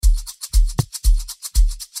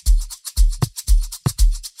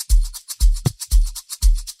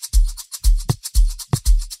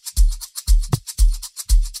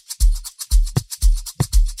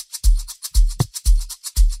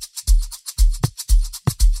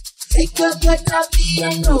Sikokota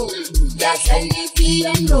piano, dasani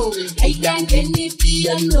piano, aidangeni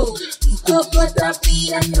piano, kokota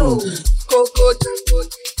piano, kokota,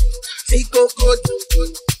 sikokota,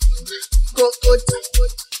 kokota,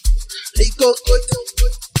 sikokota,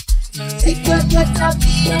 sikokota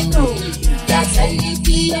piano, dasani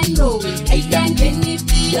piano, aidangeni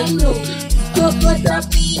piano, kokota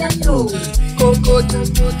piano, kokota,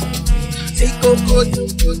 sikokota,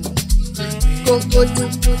 kokota,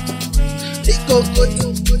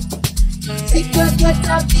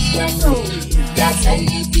 sikokota piano,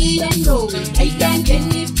 dasani piano,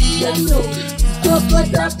 aidangeni piano,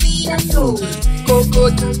 kokota piano,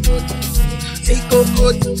 kokota,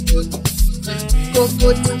 sikokota,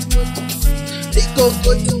 kokota,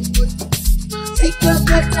 sikokota,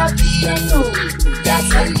 sikokota piano,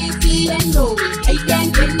 dasani piano,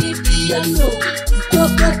 aidangeni piano,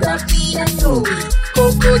 kokota piano,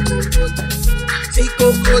 kokota,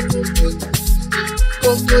 sikokota,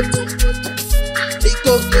 kokota,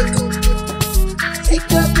 sikokota,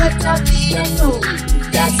 sikokota piano,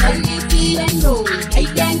 dasani piano,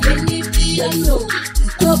 aidangeni piano,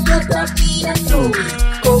 kokota piano,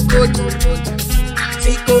 kokota,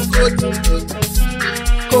 sikokota,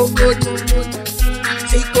 kokota,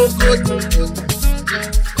 sikokota,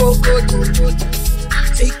 kokota,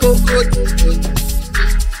 sikokota,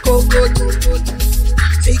 kokota,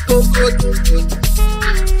 sikokota,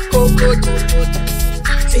 kokota,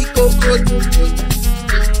 sikokota,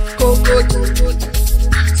 kokota,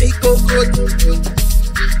 sikokota,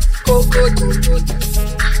 kokota, kokota,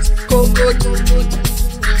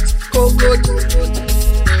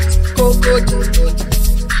 kokota,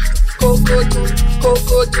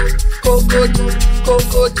 kokota, kokota,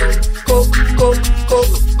 kokota,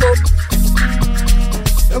 kokota.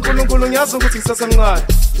 uNkulunkulu ngiyazi ukuthi ngisasemncane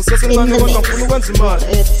ngisasemncane kodwa ngifuna ukwenza imali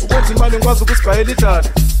ukwenza imali ngikwazi ukusibhayela idatha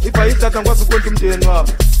ibhayi idatha ngikwazi ukwenza umndeni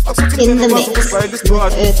wami akusuthi umndeni ngikwazi ukusibhayela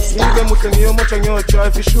isitwadi ngibe muhle ngiyomotsha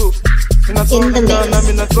ngiyojive ishuku nginatsoke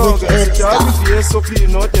nami natsoke sijabi VSOP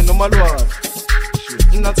node nomalwane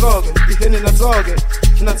natsoke iheni natsoke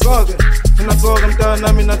natsoke natsoke mntana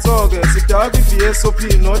nami natsoke sijabi VSOP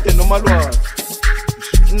node nomalwane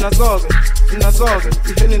natsoke natsoke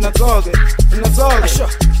iheni natsoke natsoke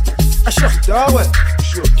asho dawe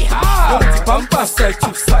sure bumper side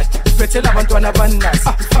to side phethela abantwana abaninasi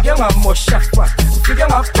ufike ngamosha fat ufike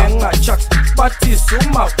ngabhenga chucks but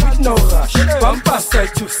isuma with no rush bumper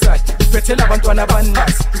side to side phethela abantwana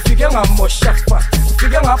abaninasi ufike ngamosha fat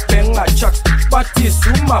ufike ngabhenga chucks but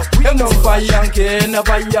isuma with no bayangena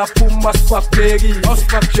bayaphuma sibabheki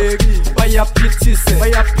bayaphithise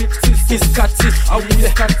isikhathi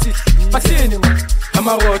awuyisikhathi bathini man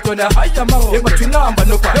amaroto na haya amaroto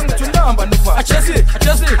engathunamba noba achezi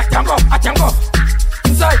atango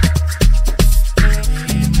inside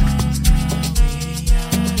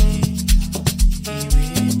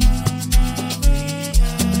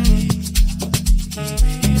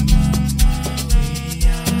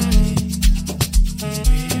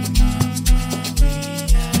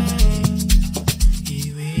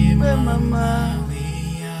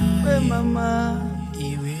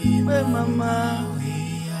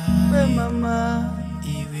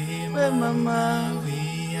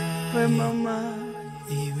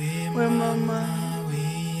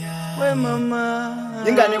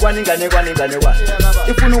ingane kwani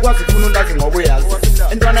ifuna ukwazi ifuna ulazi ngoba uyazi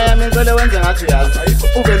intwana yami ngicela wenze ngathi uyazi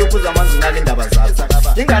uvela ukhuza amanzi ngale indaba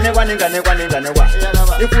zakho ingane kwani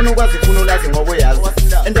ifuna ukwazi ifuna ulazi ngoba uyazi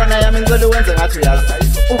intwana yami ngicela wenze ngathi uyazi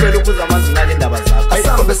uvela ukhuza amanzi ngale indaba zakho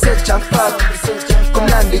ayikombe sejumpa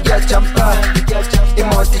kumnandi kuyajumpa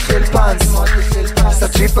imoto ihleli phansi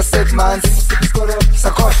satripa segmanzi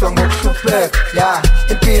sakhohlwa ngokuhlupheka ya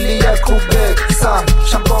impilo iyaqhubeka sam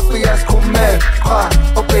shampopo iyasikhumela qha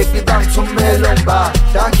obaby bangithumela umba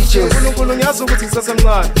dangijezi uNkulunkulu ngiyazi ukuthi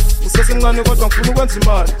ngisasemncane kodwa ngifuna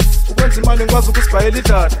ukwenza imali ngikwazi ukusibhayela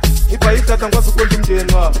idatha ibhayi idatha ngikwazi ukwenza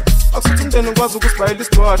umndeni wami akusuthi umndeni ngikwazi ukusibhayela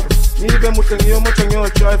isitwadi ngibe muhle ngiyomotsha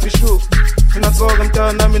ngiyojive ishuku natsoke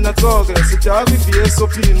mntana nami natsoke sijabi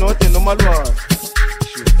VSOP node nomalwane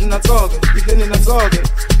natsoke iheni natsoke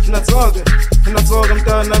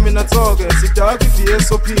mntana nami natsoke sijabi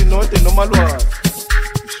VSOP node nomalwane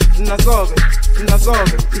natsoke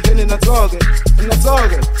iheni natsoke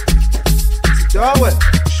sijawe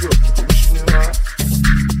sure kushiniwa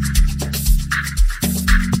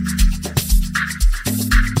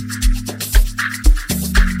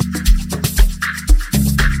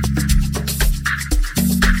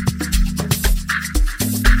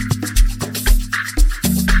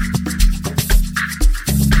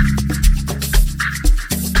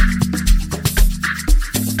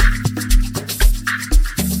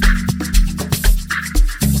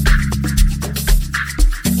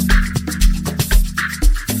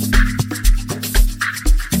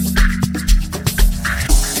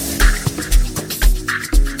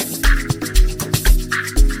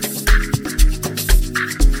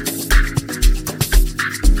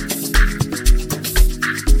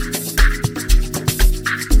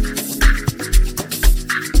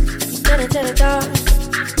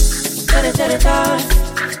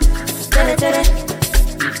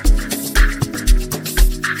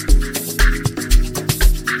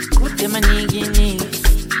Kude manigi nigi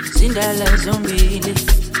zindala zombili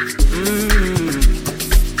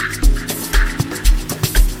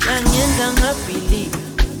Nangenza ngabili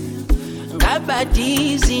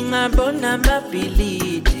ngabadizi ngabona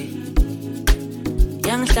amabhilidi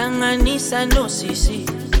Yangihlanganisa nosisi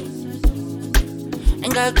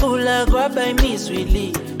Engaqula kwaba imizwili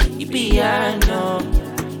ipiano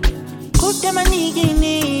Kude manigi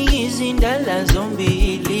nigi zindala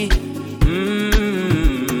zombili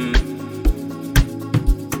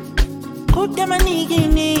Kude manigi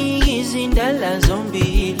nigi zindala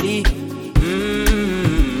zombili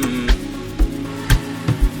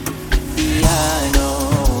Piano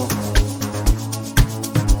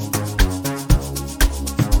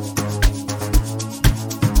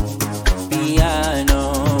Piano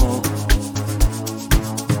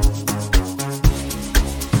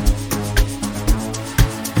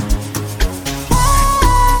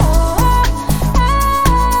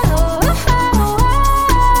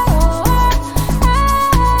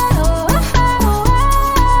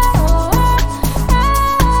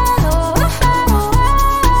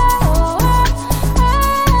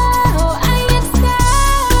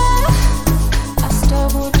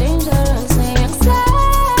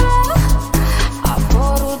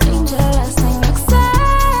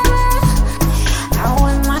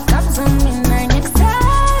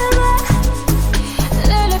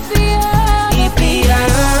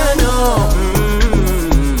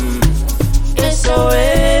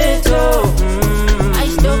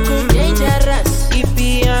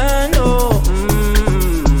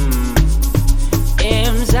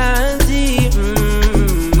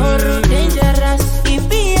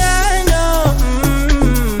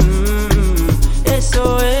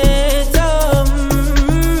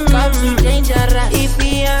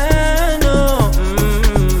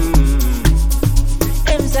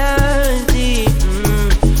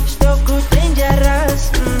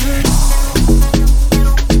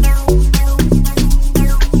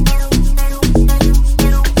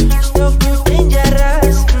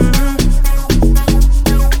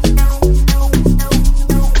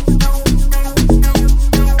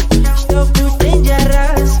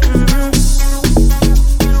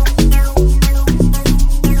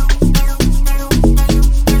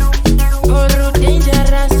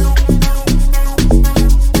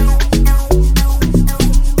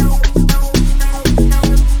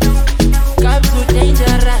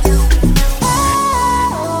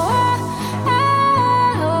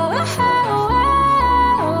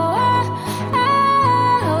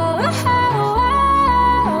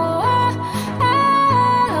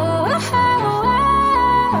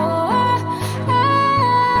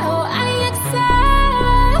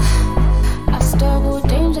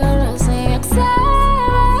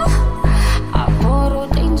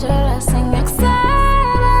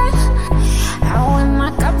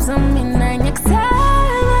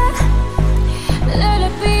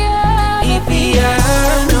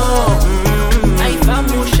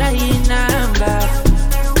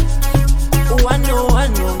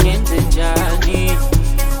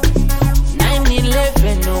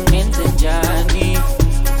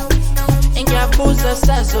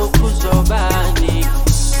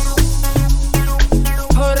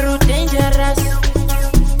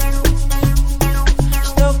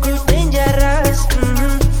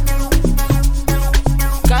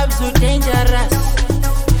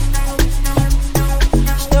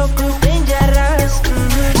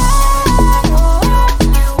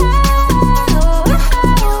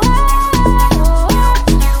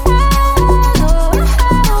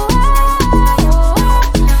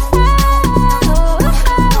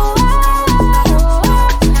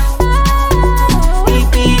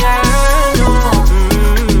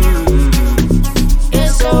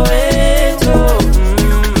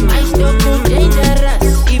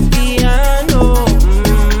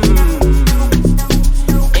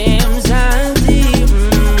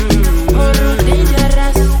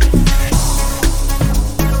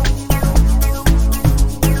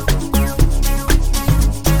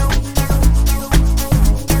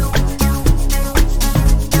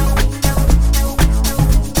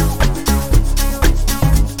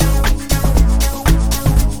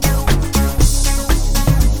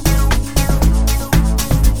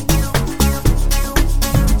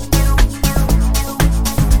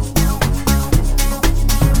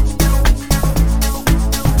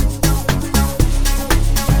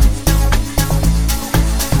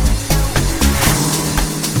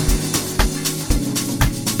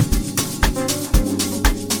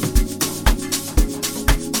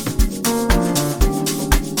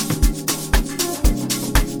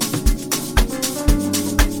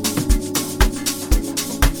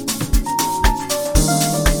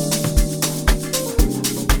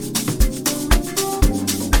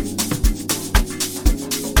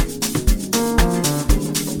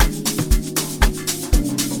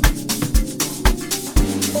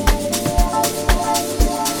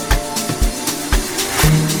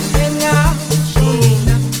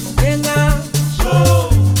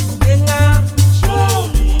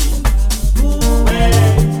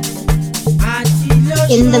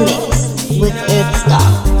In the mix with Earthstar.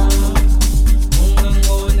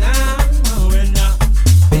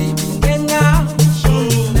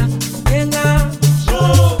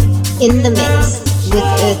 In the mix with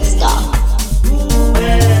Earthstar.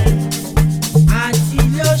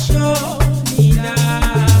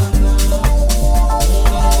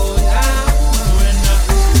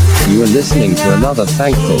 You are listening to another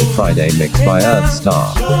Thankful Friday mix by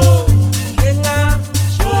Earthstar.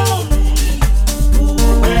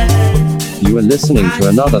 You are listening to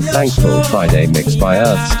another Thankful Friday mix by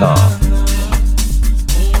Earthstar.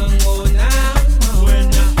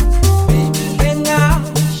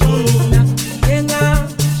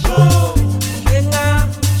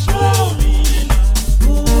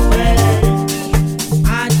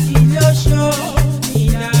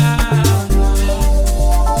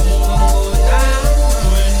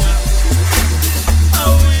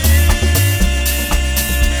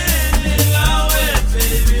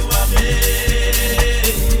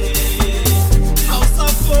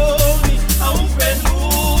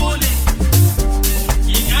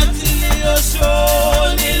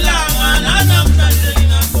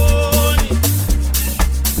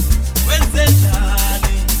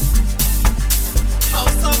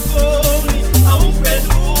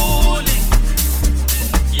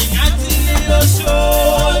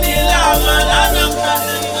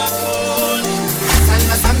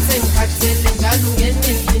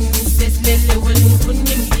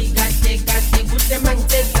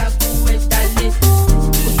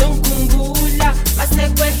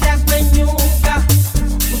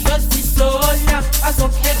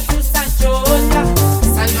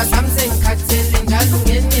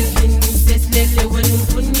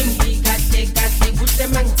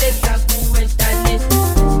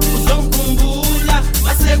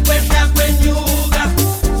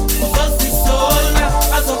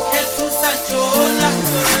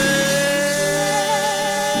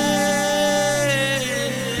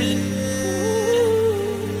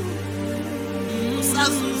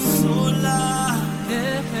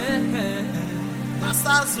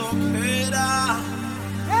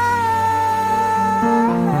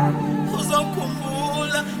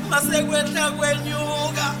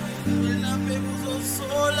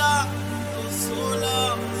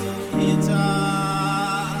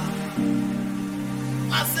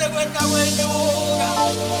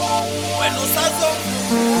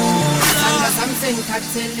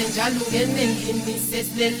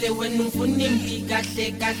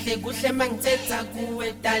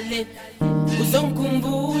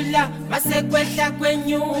 uzongikhumbula masekwehla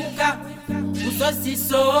kwenyuka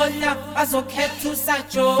uzosisola bazokhetha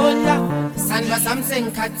usajola sandwa sami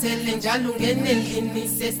sengikhathele njalo ungene endlini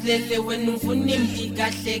sesilele wena ungifuna imbi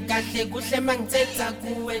kahle kahle kuhle mangithetha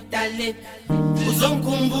kuwe dale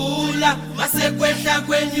uzongikhumbula masekwehla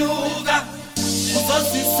kwenyuka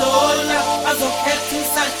uzosisola bazokhetha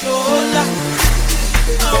usajola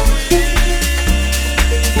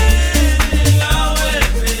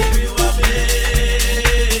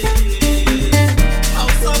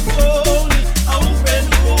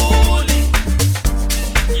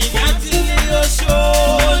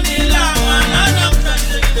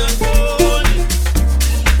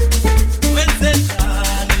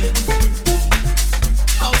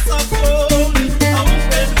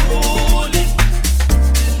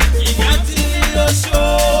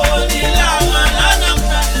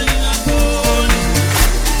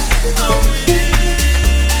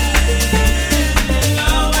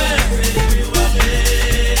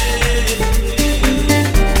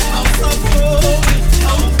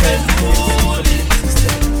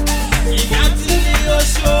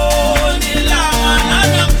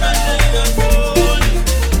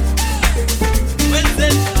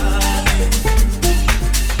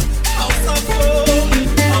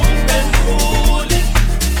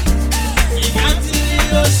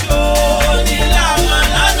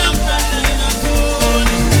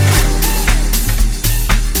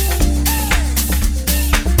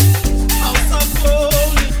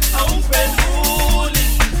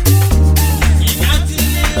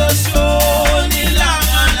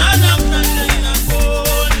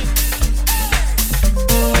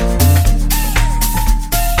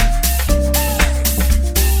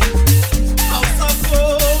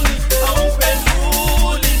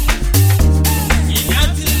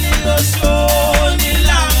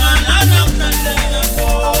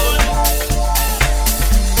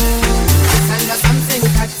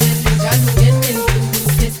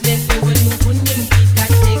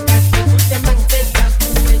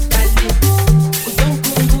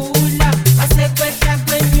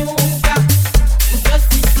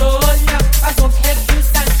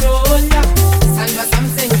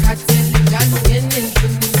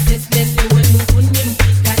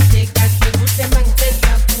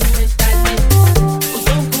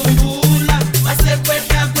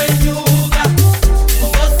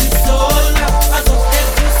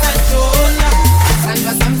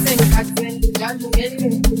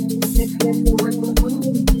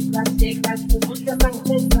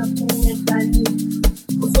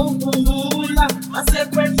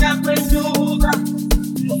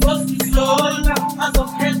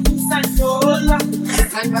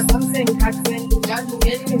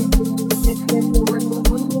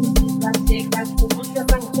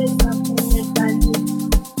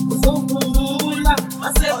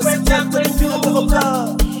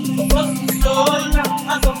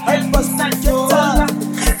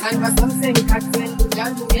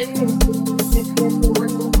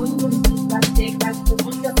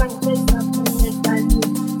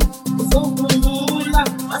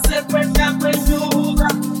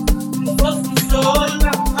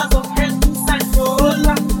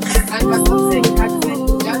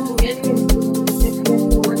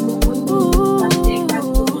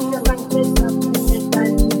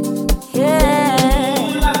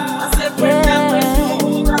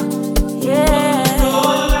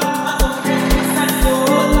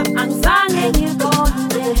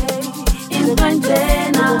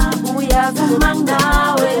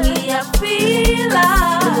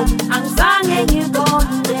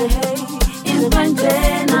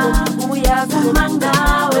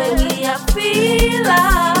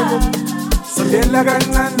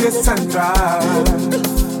siyathanda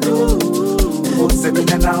uze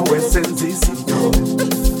mina nawe senze izinto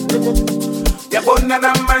yabona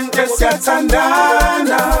namanje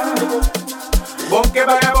siyathandana bonke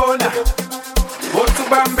bayabona bothi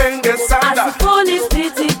ubambe ngesandla asifuni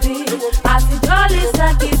isiphithi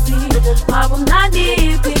asijolisa kithi makumnandi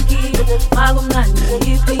ipinki makumnandi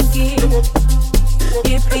ipinki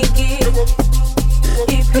ipinki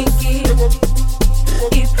ipinki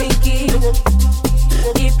ipinki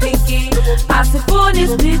ipinki asifuni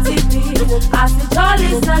isiphithi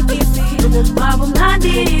asijolisa kithi makumnandi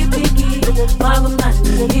ipinki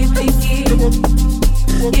makumnandi ipinki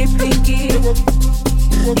ipinki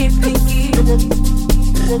ipinki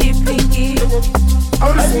ipinki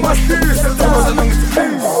awusimashisa ntombazana ngithi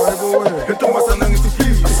please ntombazana ngithi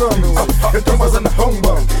please ntombazana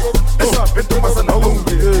hongba ntombazana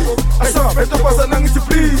hongba ntombazana ngithi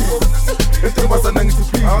please ntombazana ngithi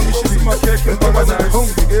please angishisi makhekhe ntombazana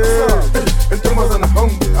hongba ntombazana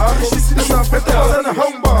hongba angishisi ntombazana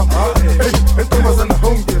hongba ntombazana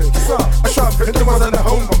hongba ntombazana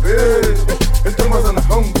hongba ntombazana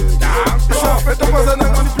hongba ntombazana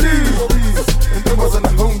ngithi please ntombazana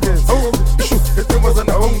hongba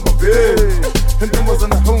ntombazana hongba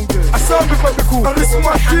ntombazana hongba asambe babeku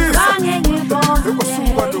arismashisa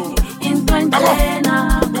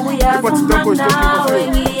intwenjena uyavuma nawe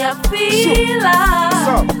ngiyafila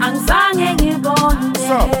angizange ngibone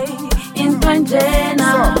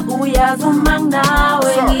intwenjena uyavuma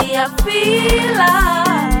nawe ngiyafila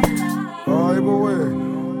hayibo wena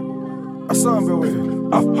asambe wena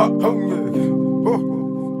awungeke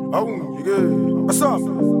awungeke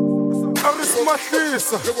asambe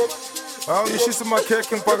arismashisa awungishisa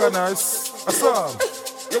makhekhe ngipaka nice asambe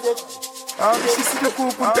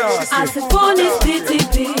asifuni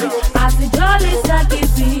isiphithi asijolisa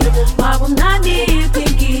kithi makumnandi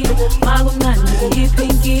ipinki makumnandi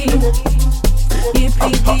ipinki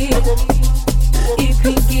ipinki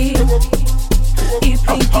ipinki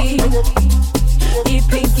ipinki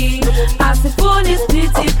ipinki asifuni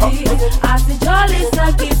isiphithi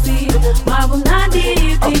asijolisa kithi makumnandi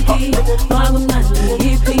ipinki makumnandi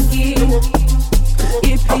ipinki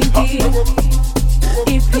ipinki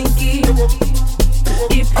ipinki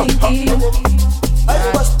ipinki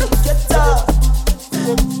I must get up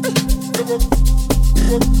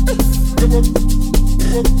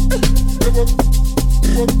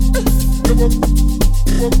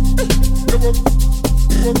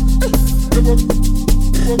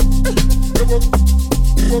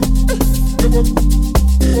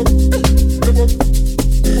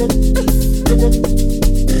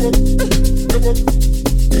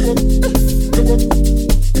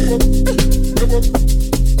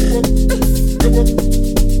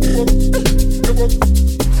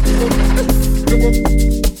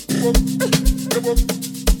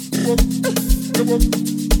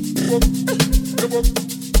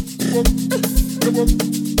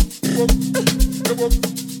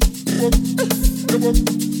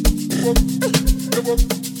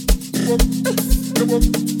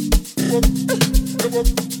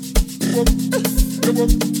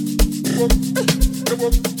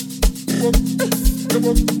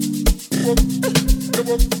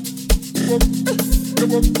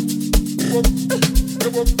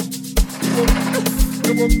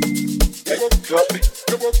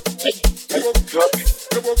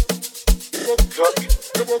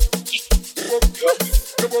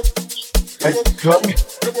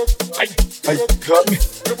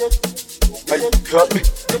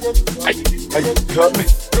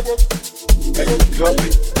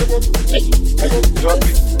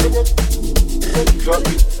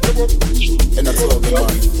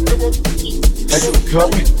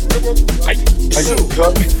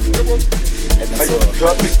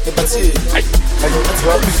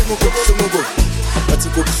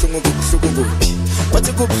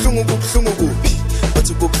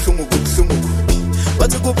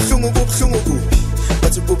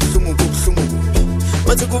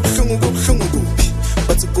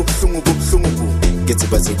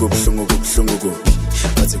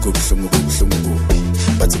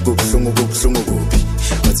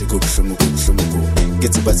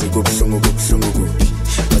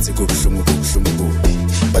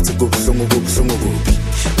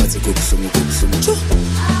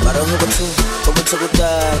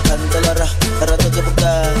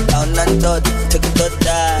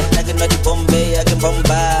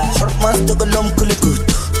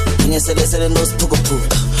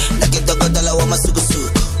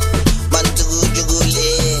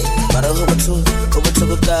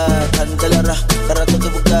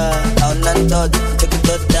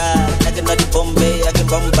Bombay, I can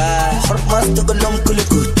bomba Hormas to golom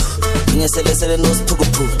kulikutu Inye sele sele nos pugu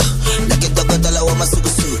pugu Laki toko tala wa masuku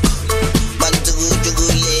suku Mantugu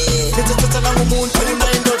jugule Nito tata langu muntu Nina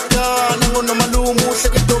indota Nangu na malumu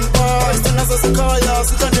Shake dompa Istana sa sakaya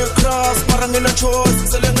Sita ne cross Marangina choice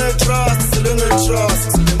Selenge trust Selenge trust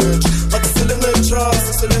Ati selenge trust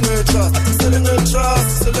Selenge trust Ati selenge trust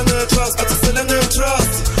Selenge trust Ati selenge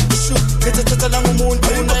trust Nito tata langu muntu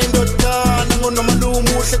Nina indota Nangu na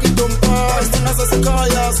malumu Shake dompa Istana sa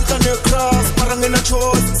sakaya Sita ne cross Marangina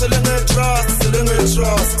choice Selenge trust Selenge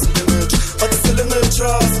trust Ati selenge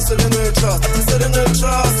trust Selenge trust Ati selenge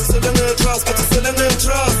trust Selenge trust Ati selenge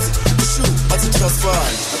trust Ati trust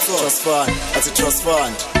fund Trust fund Ati trust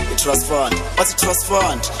fund Trust fund, what's a trust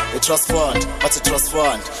fund? A trust fund, what's a trust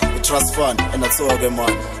fund? A trust fund, and that's all good man.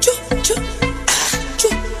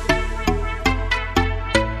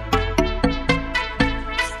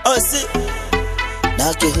 Oh, see,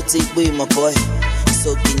 now get who take me, my boy.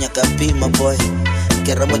 So can you be my boy?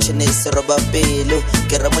 Get a much in this rubber pelo,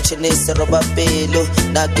 get a much in this rubber pelo.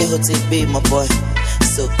 Now get who take me, my boy.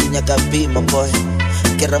 So can you be my boy?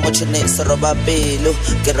 Get a much in this rubber pelo,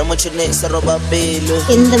 get a much in this rubber pelo.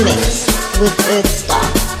 In the mix with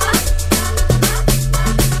Earthstar.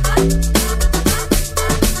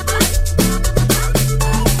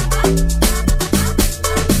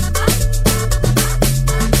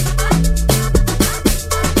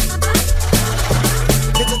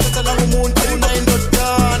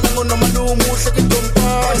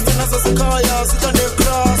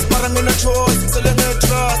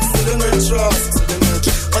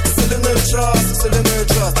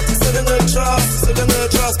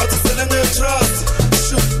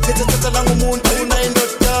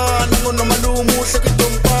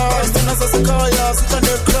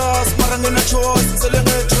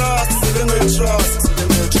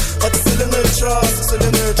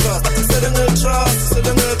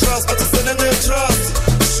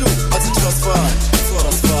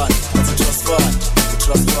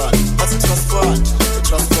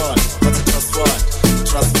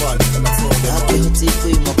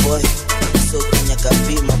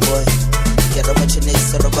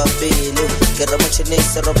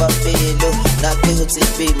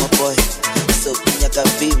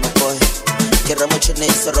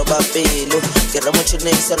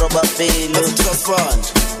 Trust fund,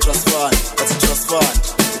 trust fund, what's a trust fund?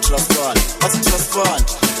 A trust fund, what's a trust fund?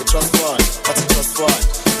 A trust fund, what's a trust fund?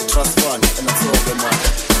 A trust fund, and that's all good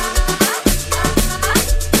man.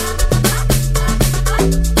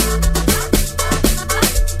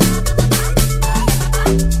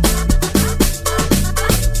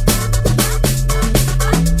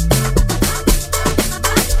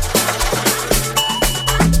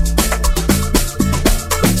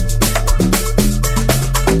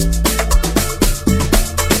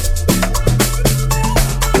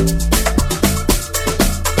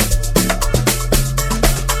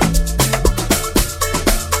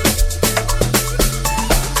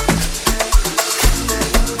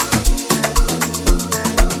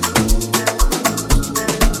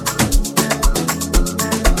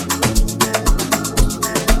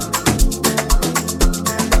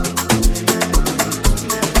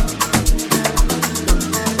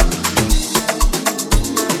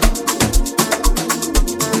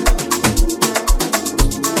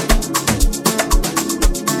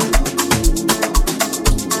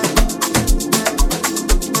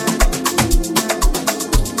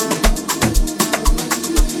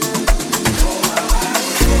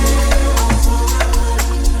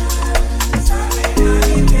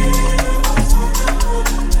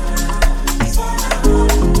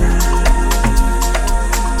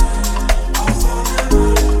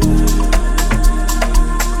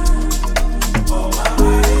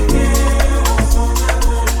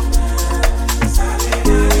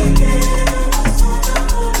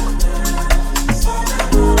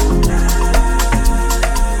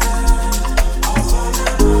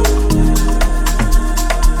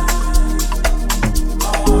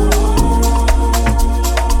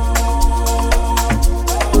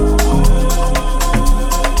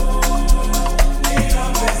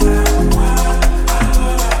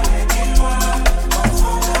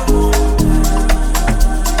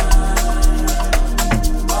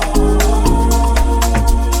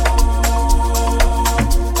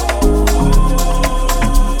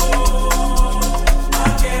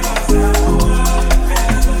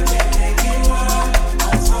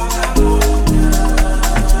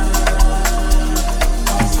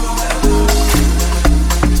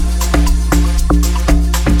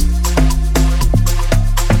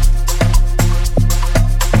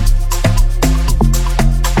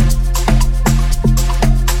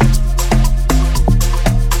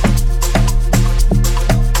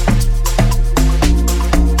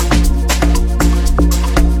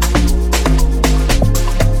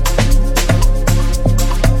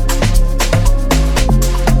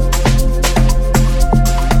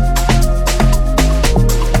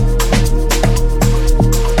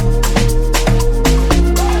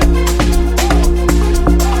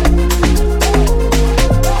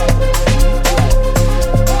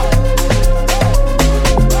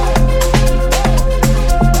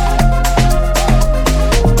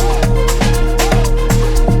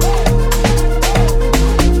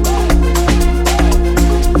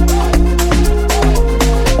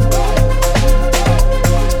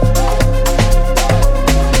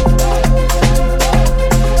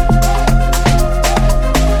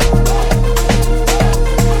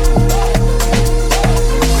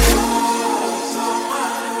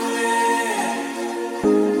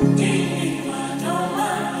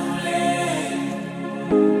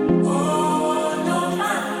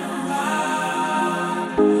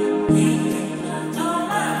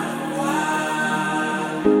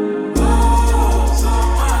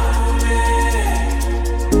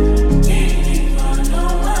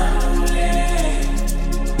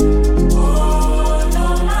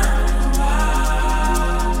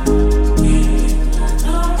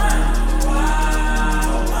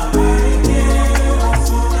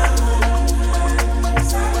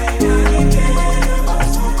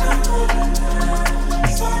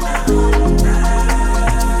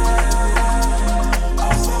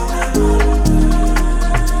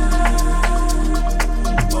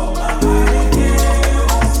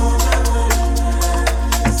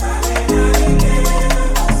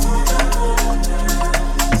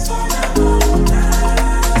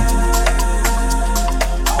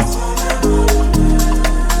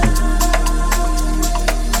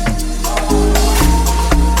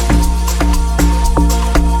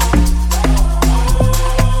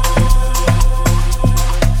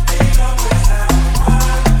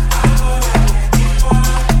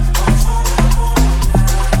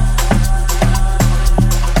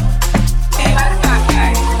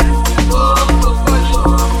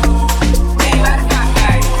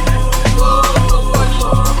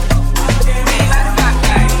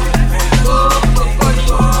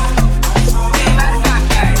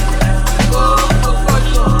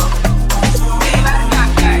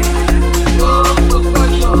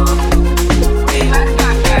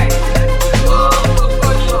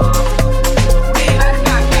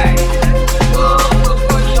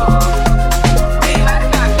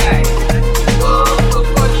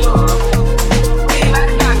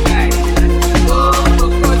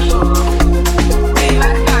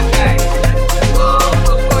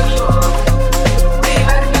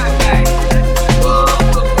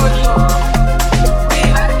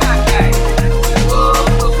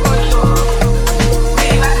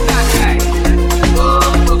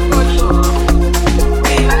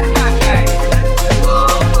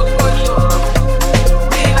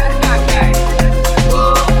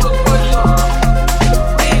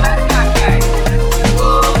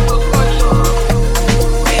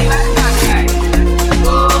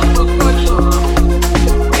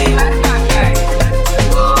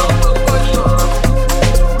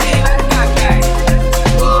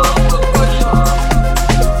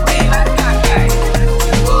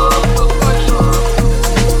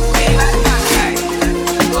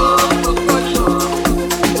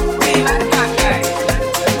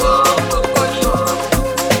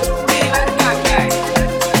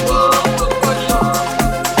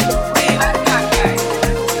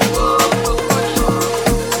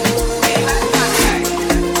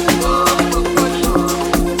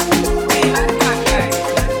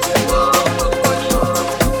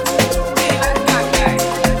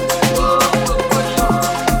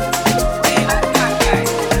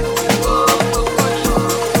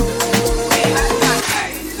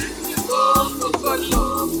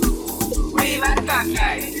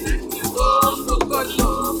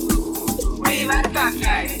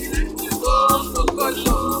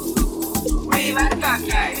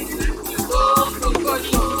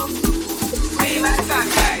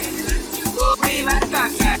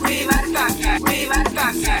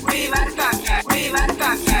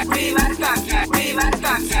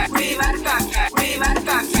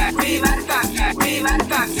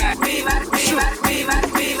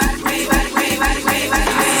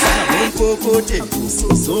 Kokote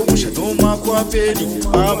somusha noma kwapheli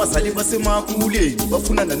abazali basemakhuleni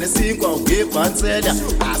bafunana nesinkwa ngebhansela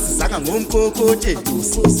asizanga ngomkokote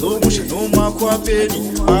somusha noma kwapheli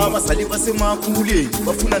abazali basemakhuleni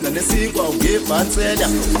bafunana nesinkwa ngebhansela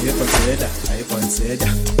yebhansela ayibhansela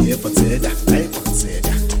yebhansela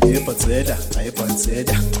ayibhansela yebhansela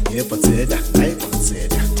ayibhansela yebhansela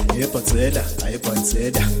ayibhansela yebhansela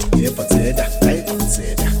ayibhansela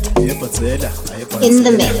yebhansela ayibhansela. In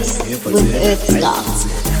the mix with Earthstar.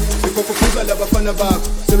 Ikokhuza labafana bakho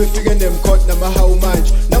sebefike nemkhot namahawu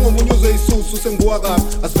manje nangomunye uzwe isusu senguwa kapha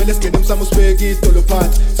asivele singene emsamo sibeke idolo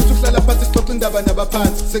phansi sithi ukuhlala phansi sixoxa indaba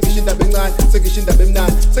nabaphansi sengisho indaba encane sengisho indaba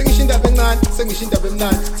emnandi sengisho indaba encane sengisho indaba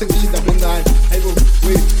emnandi sengisho indaba encane hayibo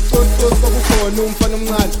we close kwakukhona umfana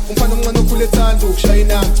omncane okhule ethanda ukushaya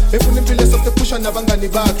inamba efuna impilo esokuphusha nabangani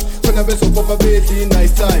bakhe khona bezobopha bedli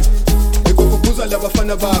nice time. Ikokhuza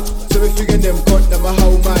labafana bakho sebefike nemkhot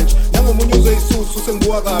namahawu manje nangomunye uzwe isusu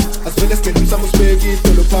senguwa kapha asivele singene emsamo sibeke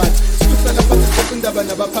idolo phansi sithi ukuhlala phansi sixoxa indaba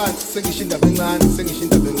nabaphansi sengisho indaba encane sengisho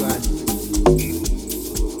indaba encane.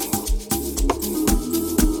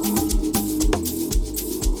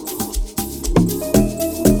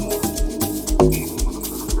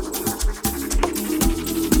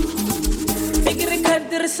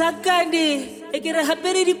 Sakandi, ekere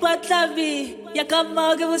hapere di patlavi,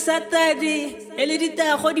 yakama ke busatadi, ele di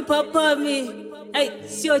tago di papami. Ay,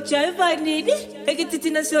 sio chaiva nidi,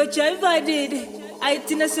 ekititina sio chaiva nidi. Ay,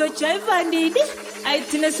 tina sio chaiva nidi. Ay,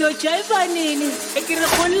 tina sio chaiva nini. Ekere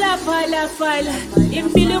khula phala phala,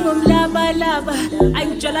 impilo ngumlaba laba,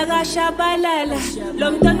 anjola gashabalala.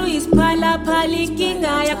 Lomntwana uyisiphala phala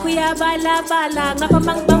inkinga yakho yabalabala, ngapha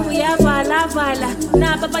mangibangu yabalavala.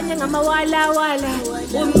 Naba abanye ngamawalawala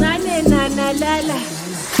umncane nanalala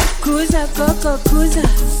kuza koko kuza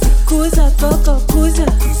kuza koko kuza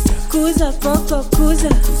kuza koko kuza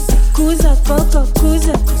kuza koko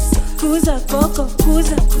kuza kuza koko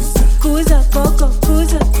kuza kuza koko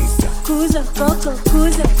kuza kuza koko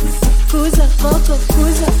kuza kuza koko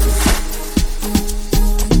kuza.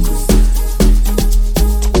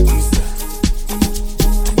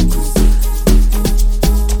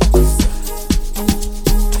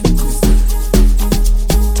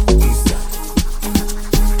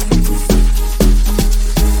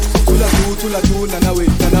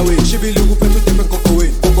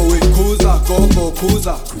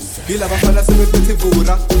 Kuza Gila bafana sebephethe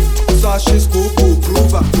ivura Sashi sigugu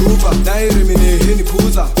Gruva Nairi mine hini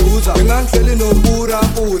puza Bengangihleli nopura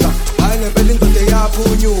Hayi ngempela indoda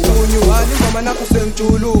eyaphunyuka Hayi ingoma nakho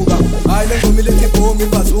sengijuluka Hayi lengoma ilethi ibhomi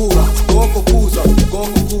ibazuka Gogo kuza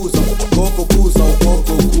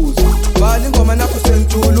Hayi ingoma nakho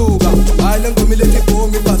sengijuluka Hayi lengoma ilethi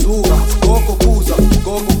ibhomi ibazuka Gogo kuza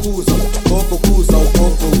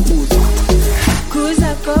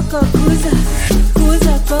Kuza koko kuza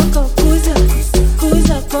kuza koko kuza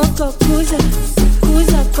kuza koko kuza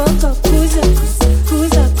kuza koko kuza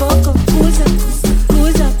kuza koko kuza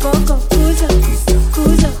kuza koko kuza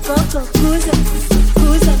kuza koko kuza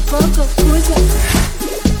kuza koko kuza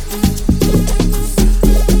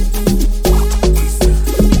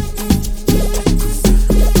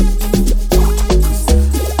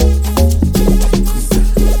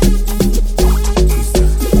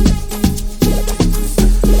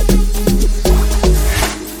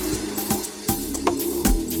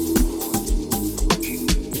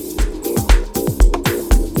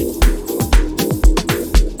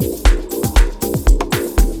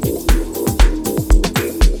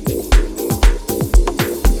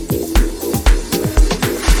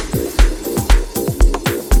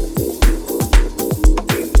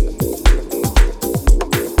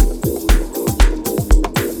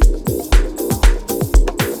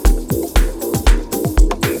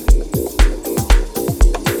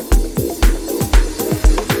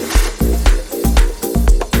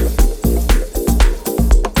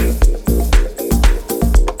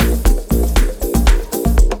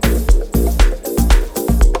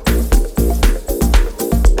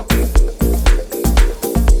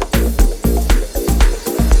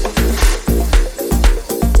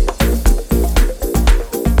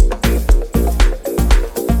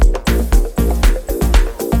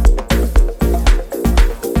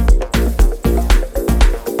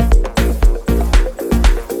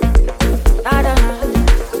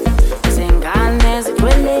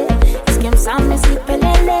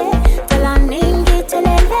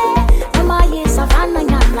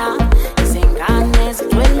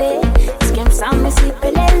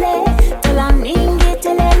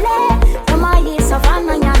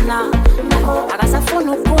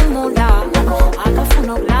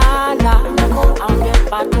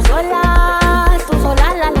ngebhathi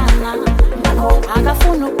uzolalana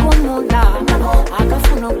akafuna ukumula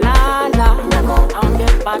akafuna ukulala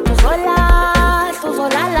awungebhathi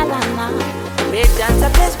uzolalana bedansa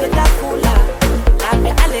phezu kwetafula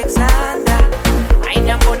ngabe Alexander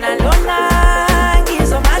ayinambona lona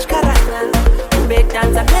ngizomashkarana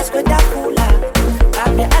bedansa phezu kwetafula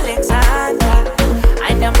ngabe Alexander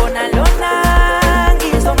ayinambona lona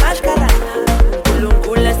ngizomashkarana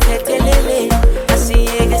uLungula sethelele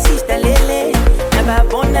asiyeke sistalele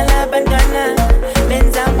nababona labantwana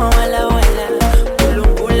benza mawala wala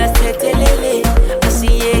uLungula sethelele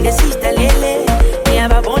asiyeke sistalele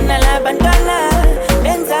nababona labantwana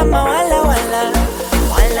benza mawala wala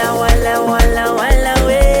wala wala wala wala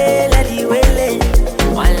wela diwele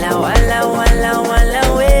wala wala wala wala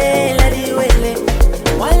wela diwele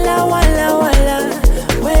wala wala wala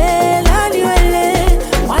wela diwele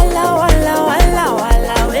wala wala wala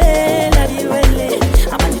wala wela diwele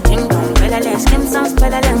amati tingong wela le skim sounds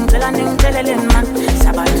wela le man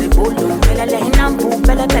sabati bulu wela le hinambu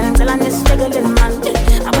wela le man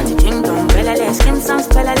amati tingong wela le skim sounds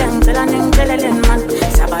wela le man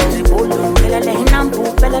sabati bulu wela le hinambu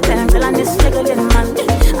wela le man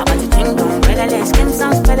amati tingong wela le skim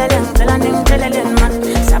sounds wela le man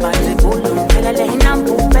sabati bulu wela le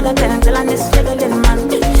hinambu wela le man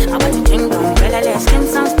amati tingong wela le skim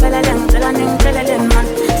sounds wela le man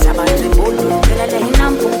sabati bulu wela le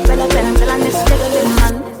hinambu wela le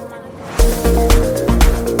man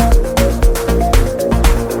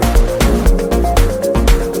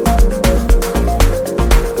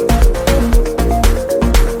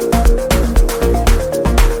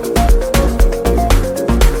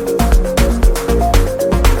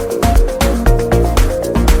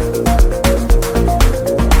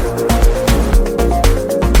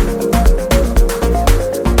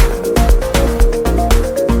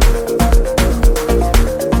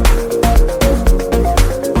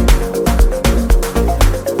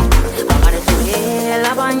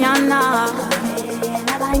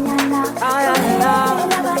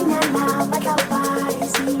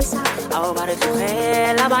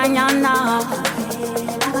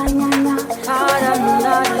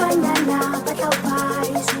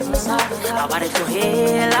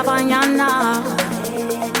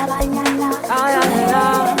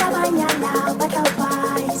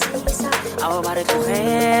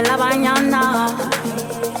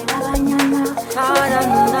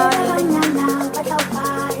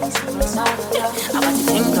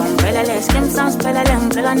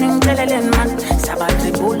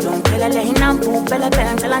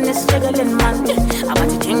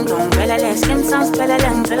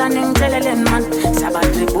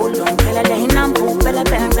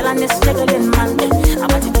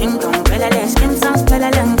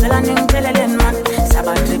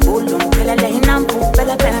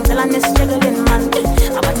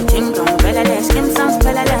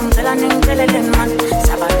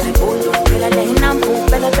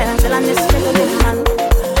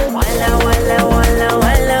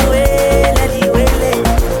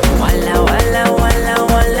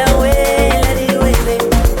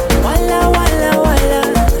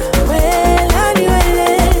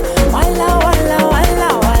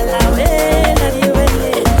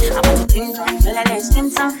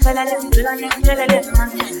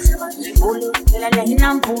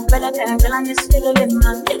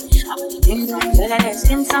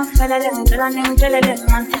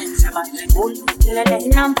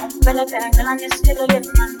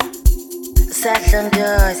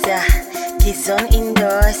Sadlondosa, Gizon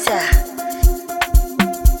Indosa.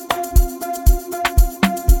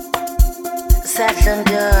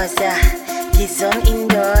 Sadlondosa, Gizon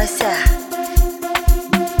Indosa.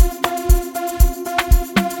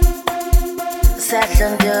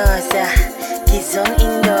 Sadlondosa, Gizon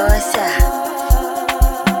Indosa.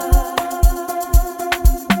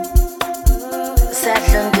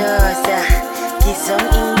 Sadlondosa, Gizon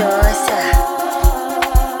Indosa.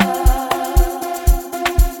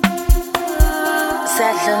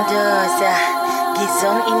 Sadlondosa,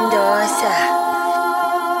 Gizon Indosa.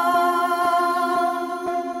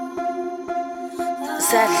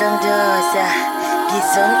 Sadlondosa,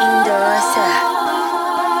 Gizon Indosa.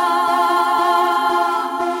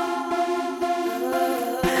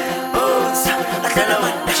 Osa, adala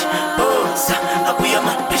wandash. Osa, abuya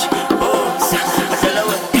mandash. Osa, adala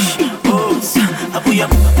wandash. Osa, abuya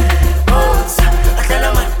mandash. Osa, adala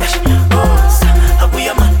wandash. Osa,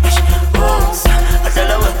 abuya mandash. Osa,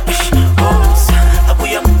 adala wandash. Osa,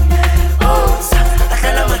 abuya mandash. Osa,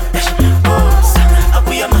 adala wandash. Osa,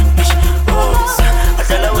 abuya mandash. Osa,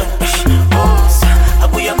 adala wandash. Osa,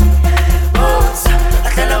 abuya mandash.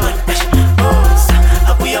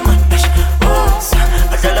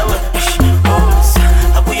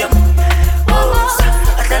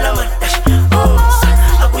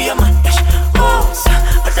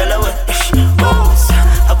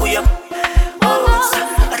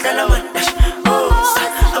 adlala wena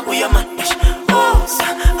abuya man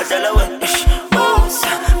adlala wena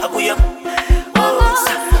abuya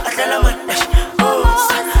adlala wena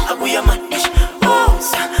abuya man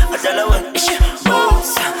adlala wena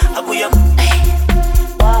abuya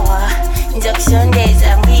wawa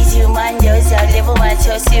ngizokusondeza ngibizi umandoza level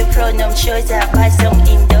mathosi pronom shoza basong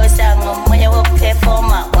indosa ngomoya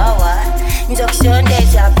wokuperforma wawa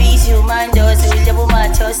ngizokusondeza bizi umandoza level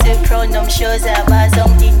mathosi pronom shoza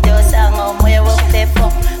basong indosa ngomoya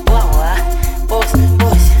wokuperforma wawa boss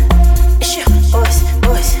boss isho boss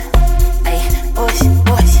boss ay boss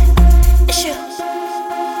boss isho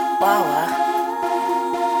wawa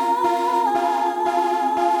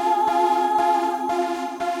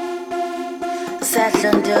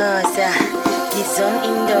Sadlondosa, gizon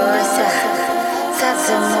indosa,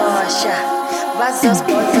 sazomosha, bazos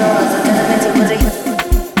botos,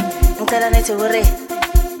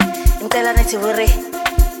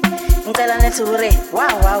 Intela neti wuri,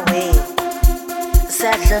 wow way.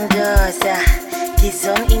 Sadlondosa,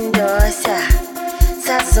 gizon indosa,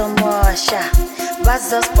 sazomosha,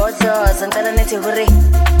 bazos botos, intela neti wuri.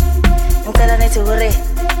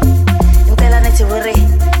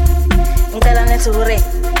 Ngicela nethi wuri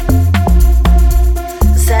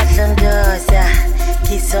Sadlondosa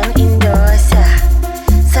Gizon indosa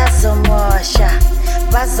Sazomosha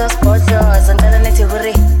Bazosbhodloza Ngicela nethi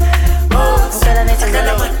wuri Sadlondosa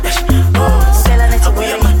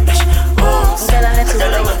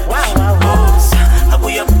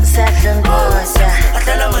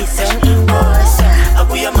Gizon indosa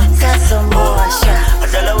Sazomosha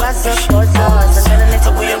Bazosbhodloza Ngicela nethi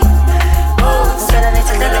wuri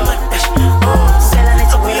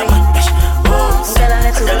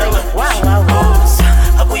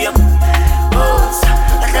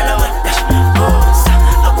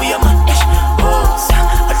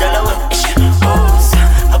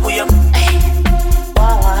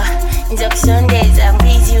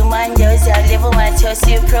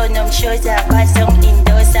pronom shoza basong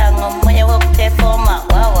indosa ngomoya wokuperforma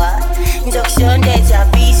wawa ngizokushondeza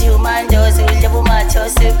busy umandoza ulebu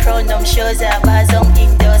mathosi pronom shoza basong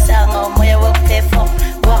indosa ngomoya wokuperforma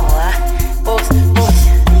wawa boss boss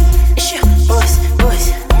isho boss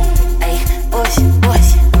boss ay boss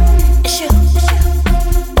boss isho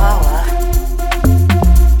wawa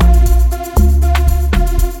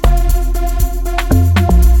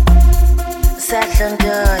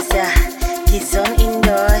Sadlondosa Gizon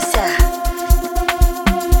indosa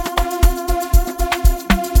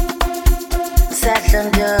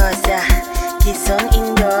Sadlondosa Gizon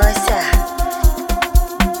indosa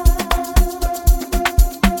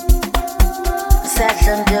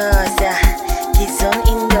Sadlondosa Gizon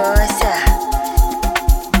indosa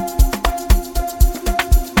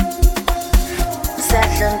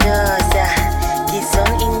Sadlondosa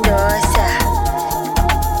Gizon indosa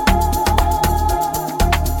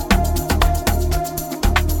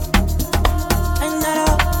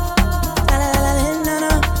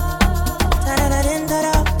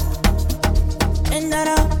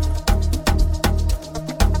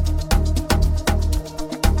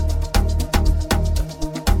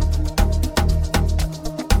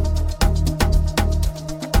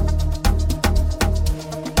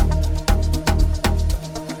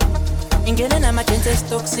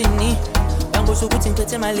Toxini, bangoza ukuthi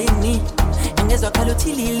ngiphethe malini, ingezwa khala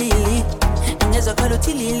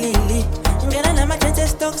uthi lilili, ngena nama-dance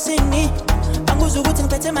estoxini, bangoza ukuthi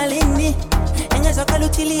ngiphethe malini, ingezwa khala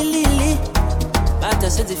uthi lilili,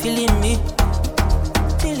 bada senze ifilimi,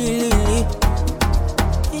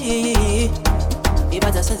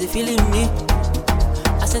 ibada senze ifilimi,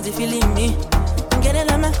 asenze ifilimi, ngena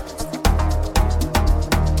nama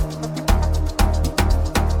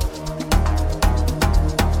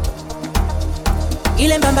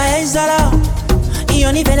ile mbamba yayizolo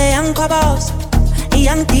iyona ivele yangikhobose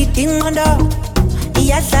iyangidida ingqondo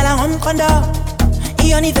iyadlala ngomqondo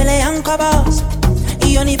iyona ivele yangikhobose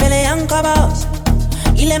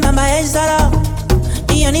ile mbamba yayizolo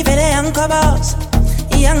iyona ivele yangikhobose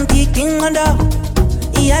iyangidida ingqondo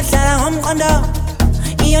iyadlala ngomqondo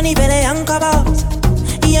iyona ivele yangikhobose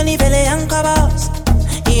iyona ivele yangikhobose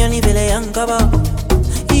iyona ivele yangikhobose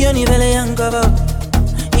iyona ivele yangikhobose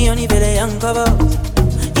iyona ivele yangikhobose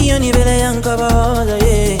Ioni vele yankabaza,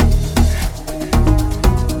 yeah.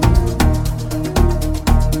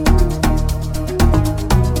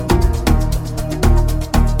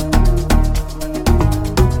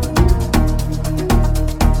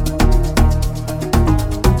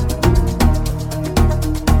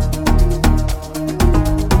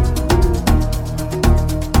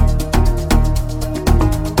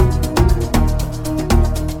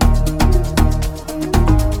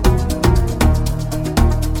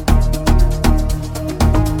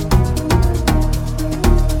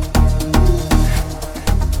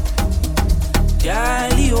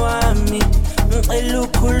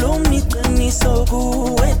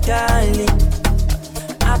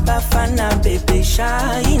 abafana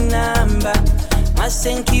bebeshaya inamba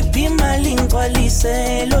mase ngikhipha imali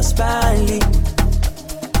ngigcwalise lo sibali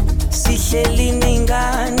sihleli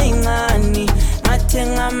ningane incane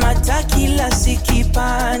mathenga amathakila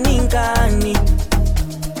sikhipha ningane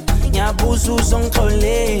ngiyabuza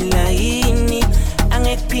uzongixolela yini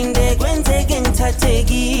angekuphinde kwenzeke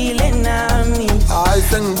ngithathekile nami hayi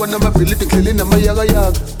sengibona amabhilidi ngidlele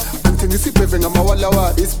namayakayaka angithengisa ibheve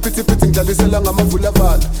ngamawalawa isiphithiphithi ngidlalisela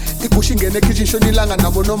ngamavulavala igusha ingene ekitchen shonilanga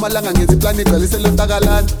nabo nomalanga ngenza iplani igcwalisela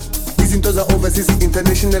ontakalana izinto za-overseas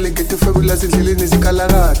international ngethe fabulous endleleni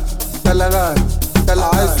zikalakala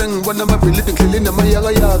hayi sengibona amabhilidi ngidlele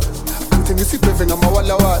namayakayaka angithengisa ibheve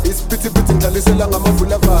ngamawalawa isiphithiphithi ngidlalisela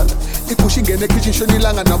ngamavulavala igusha ingene ekitchen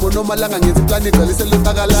shonilanga nabo nomalanga ngenza iplani igcwalisela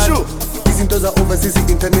ontakalana izinto za-overseas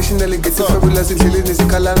international ngethe fabulous endleleni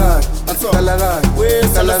zikalakala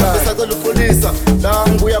wesacela upolisa la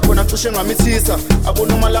ngibuya khona cishe ngamithisa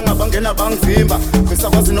abonomalanga bangena bangivimba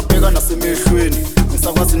ngisakwazi nokubheka nasemehlweni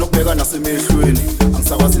angisakwazi nokubheka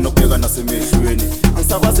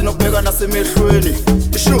nasemehlweni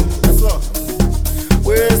ishu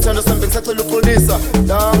wesithando sami ngisacela upolisa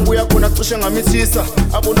la ngibuya khona cishe ngamithisa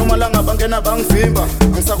abonomalanga bangena bangivimba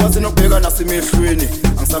ngisakwazi nokubheka nasemehlweni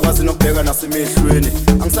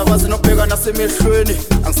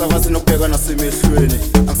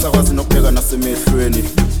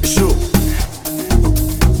ishu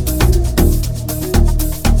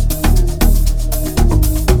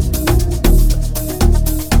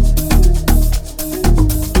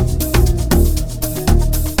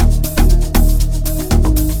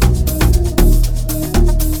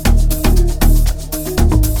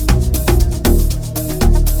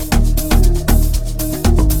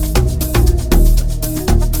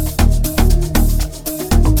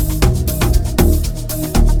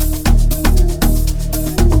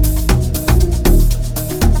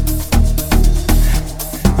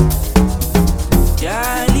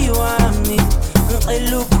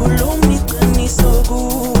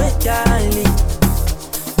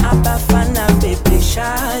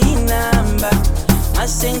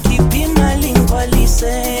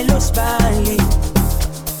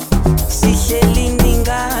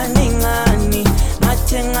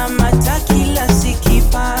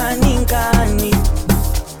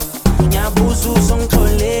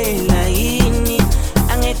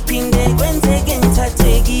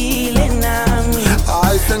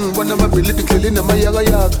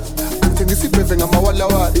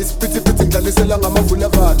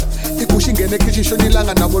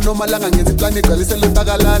malanga ngenza iplani igcwalisela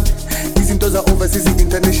ontakalana izinto za-overseas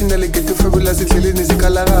international ngethe fabulous endleleni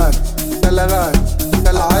zikalakala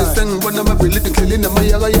hayi sengibona amabhilidi ngidlele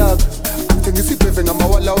namayakayaka angithengisa ibheve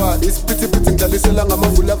ngamawalawa isiphithiphithi ngidlalisela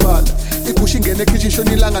ngamavulavala igusha ingene ekitchen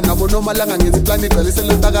shonilanga nabo nomalanga ngenza iplani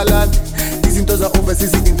igcwalisela ontakalana izinto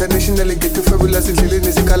za-overseas international ngethe fabulous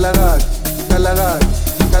endleleni zikalakala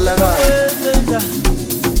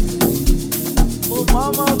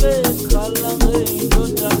Mama bekhala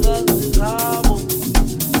ngey'ndodakazi zabo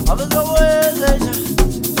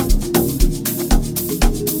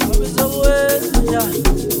abezokwenzenja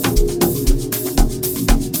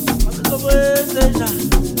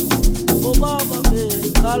obaba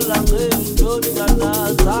bekhala ngey'ndodana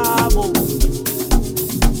zabo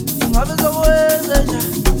abezokwenzenja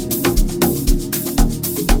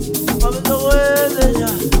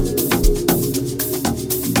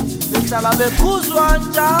behlala bekhuzwa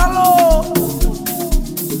njalo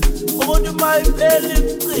umuntu mayipheli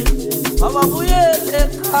imcimbi ababuyele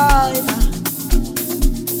ekhaya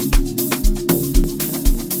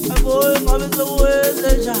aboye ngabe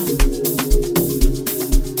sokwenzenjani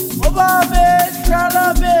ngoba behlala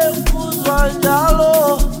bekhuzwa njalo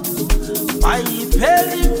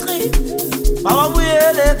mayipheli imcimbi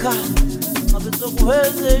ababuyele ekhaya ngabe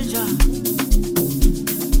sokwenzenjani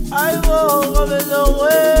Aibo,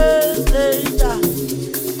 ngabezokwenzenja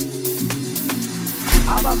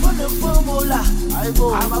abafuna ukuphumula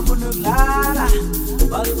aibo abafuna ukulala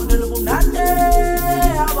bazifunela ubumnandi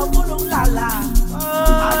abafuna ukulala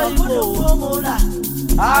abafuna ukuphumula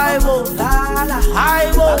aibo lala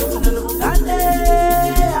aibo bazifunela ubumnandi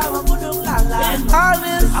abafuna ukulala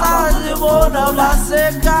ikhani sazibona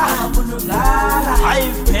baseka abafuna ukulala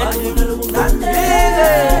ayiphelile ubumnandi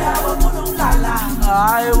abafuna ukulala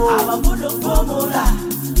aibo abafuna ukuphumula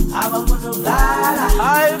abafuna ukulala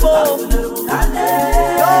aibo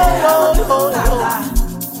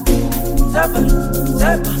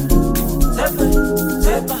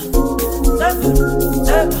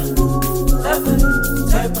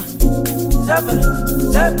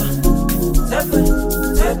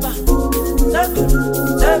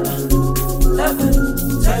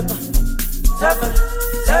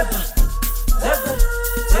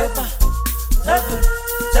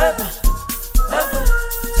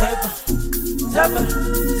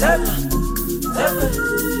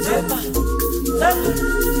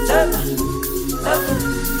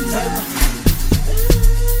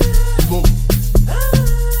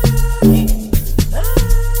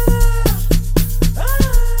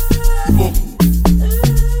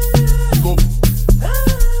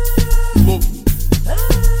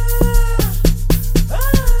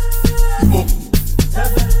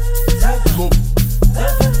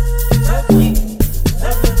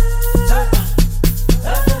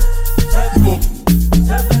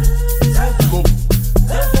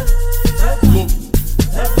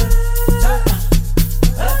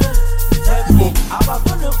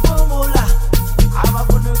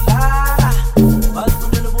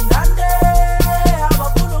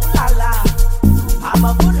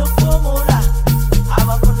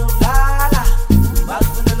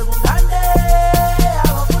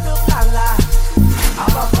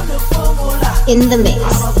In the mix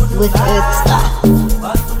with Earthstar.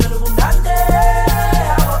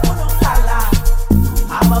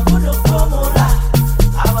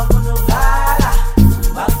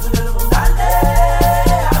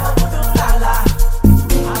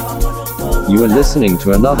 You are listening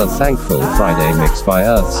to another Thankful Friday mix by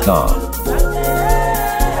Earthstar.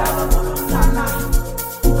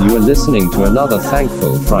 You are listening to another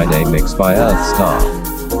Thankful Friday mix by Earthstar.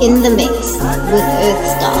 In the mix with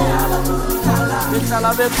Earthstar.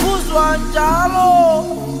 Ngihlala bekhuzwa njalo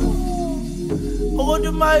ukuthi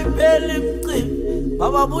mayiphela imicimbi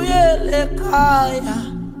bababuyele ekhaya.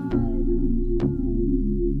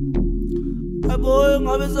 Aboy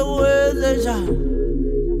ngabe sekwenze njani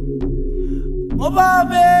ngoba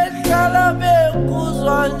behlala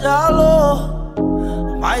bekhuzwa njalo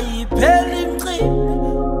mayiphela imicimbi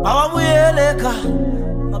bababuyele ekhaya.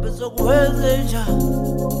 Ngabe sekwenze njani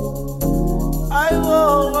ayibo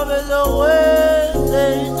ngabe sekwenze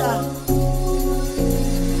njani.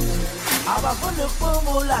 Abafuna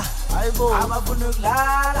ukuphumula ayibo abafuna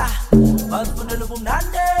ukulala bafuna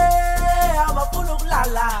ubumnandi abafuna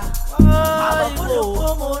ukulala abafuna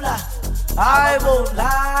ukuphumula ayibo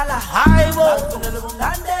lala ayibo bafuna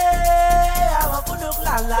ubumnandi abafuna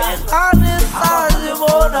ukulala iqani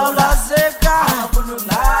sazibona ulaseka abafuna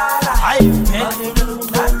ukulala ayiphele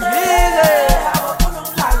ubumnandi abafuna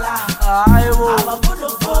ukulala ayibo abafuna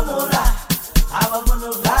ukuphumula abafuna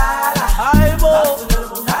ukulala ayibo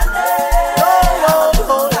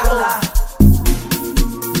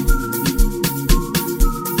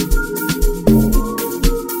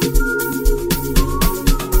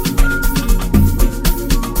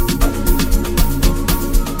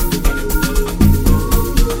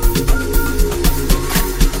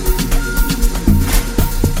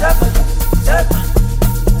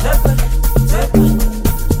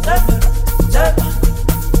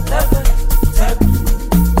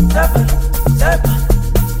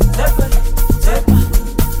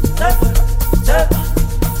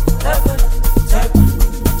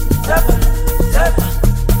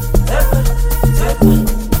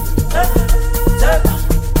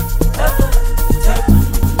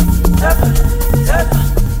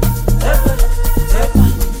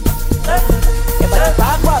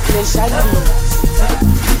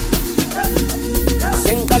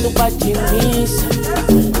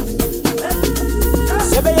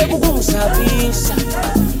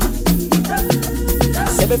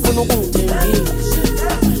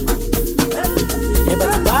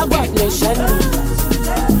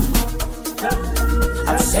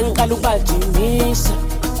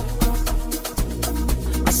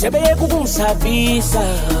sabisa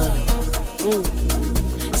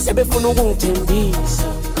sebefuna ukungithembisa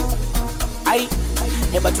ay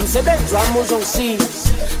ebathi umsebenzi wami uzongisiza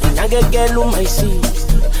ngiyakekela uma isiza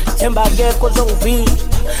themba akekho ozongivika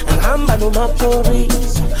ngihamba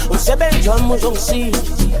nomaphorisa umsebenzi wami uzongisiza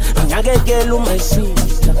ngiyakekela uma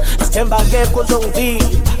isiza themba akekho ozongivika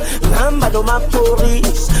ngihamba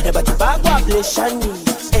nomaphorisa ebathi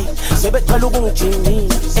bakwableshanisa sebethwala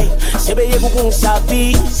ukungijinisa sebeyeka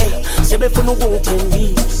ukungisabisa sebefuna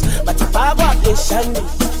ukungithembisa bathi bakwableshanisa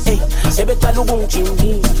sebethwala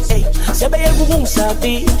ukungijinisa sebeyeka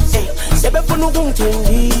ukungisabisa sebefuna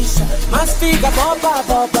ukungithembisa masifika bopa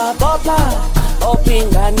bopa bopa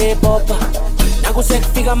opingane bopa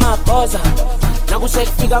nakusekufika amabhoza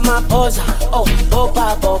nakusekufika amabhoza oh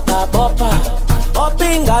bopa bopa bopa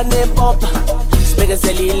opingane bopa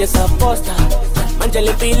sibekezelile saposta manje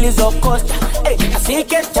le pili izokosta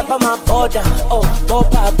asike chapa maboda oh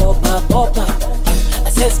bopa bopa bopa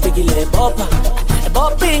asesibikile bopa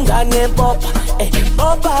bopingane bopa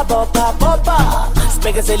Bopa, bopa, bopa.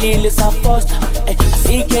 Spega se lili sa posta.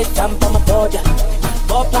 Así que tampa ma poda.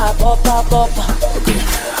 Bopa, bopa, bopa.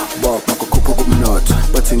 Bopa kukhupha kumnotho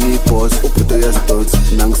bathi ngiyibhozi ubhudo yazidonsi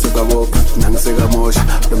nangiseka bopha nangiseka mosha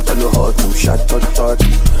lomntana hot umshot tot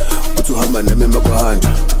uthi uhamba nami emakwahanja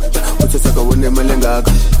uthi sakawone imali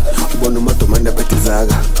engaka ubona umadomanda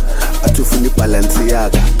phethizaka athi ufuna ibalance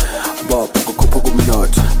yaka bopa kukhupha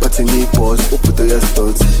kumnotho bathi ngiyibhozi ubhudo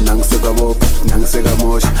yazidonsi nangiseka bopha nangiseka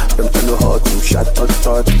mosha lomntana hot umshot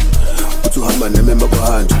tot uthi uhamba nami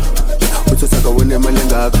emakwahanja uthi sakawone imali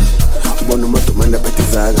engaka ubona umadomanda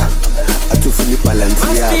phethizaka athi ufuna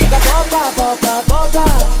ibalance yaka bopa bopa bopa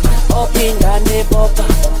opingane bopa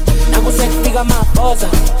nakusekufika maboza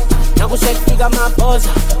nakusekufika maboza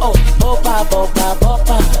oh bopa bopa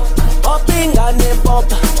bopa opingane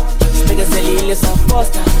bopa sibekezelile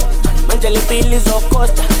saposta manje lempili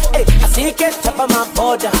zokosta asike chapa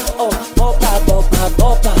maboda oh bopa bopa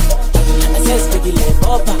bopa asesibekile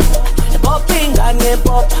bopa opingane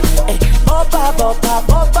bopa bopa bopa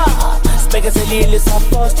bopa sibekezelile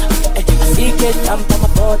saposta asike chapa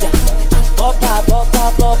maboda bopa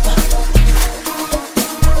bopa bopa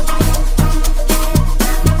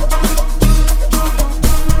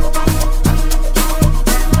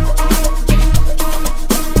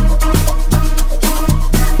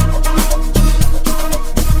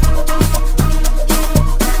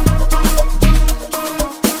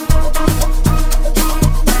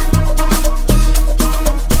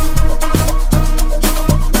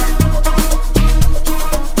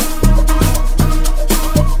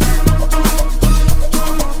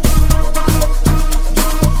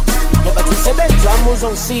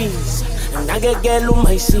uzongisiza ngakekela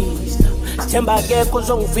umayisiza sithemba akekho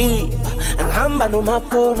uzongivimba ngihamba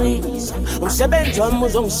nomaphorisa umsebenzi wami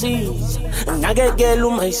uzongisiza ngakekela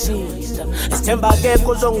umayisiza sithemba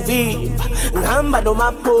akekho uzongivimba ngihamba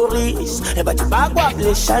nomaphorisa bathi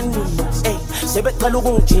bakwableshanisa sebeqala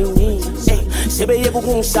ukungijinisa sebeyeka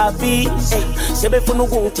ukungisabisa sebefuna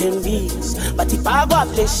ukungithembisa bathi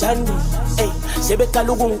bakwableshanisa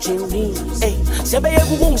sebeqala ukungijinisa sebeyeka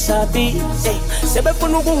ukungisabisa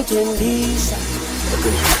sebefuna ukungithembisa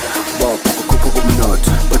bopa kukhupha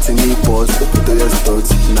kumnotho bathi ngiyibhozi ubhudo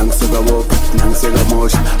yazidonsi nangiseka bopha nangiseka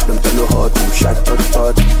mosha lomntana hot umshot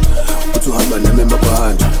tot uthi uhamba nami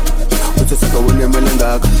emakwahanja uthi sakawone imali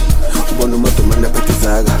engaka ubona umadomanda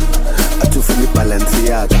phethizaka athi ufuna ibalance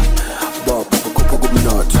yaka bopa kukhupha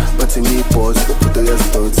kumnotho bathi ngiyibhozi ubhudo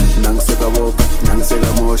yazidonsi nangiseka bopha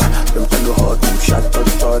nangiseka mosha lomntana hot umshot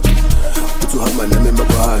tot uthi uhamba nami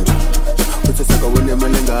emakwahanja uthi sakawone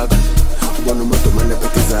imali engaka ubona umadomanda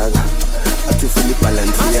phethizaka athi ufuna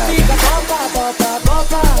ibalance yaka bopa bopa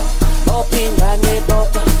bopa opingane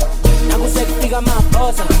bopa nakusekufika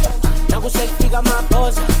maboza nakusekufika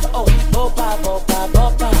maboza oh bopa bopa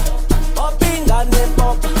bopa opingane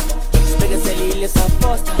bopa sibekezelile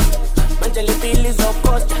saposta manje lempili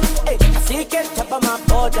zokosta asike chapa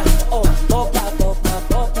maboda oh bopa bopa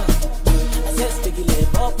bopa asesibekile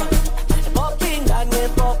bopa opingane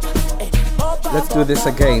bopa. Let's do this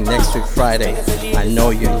again next week Friday. I know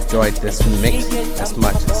you enjoyed this mix as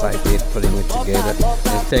much as I did putting it together.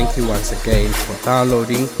 And thank you once again for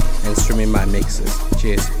downloading and streaming my mixes.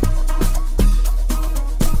 Cheers.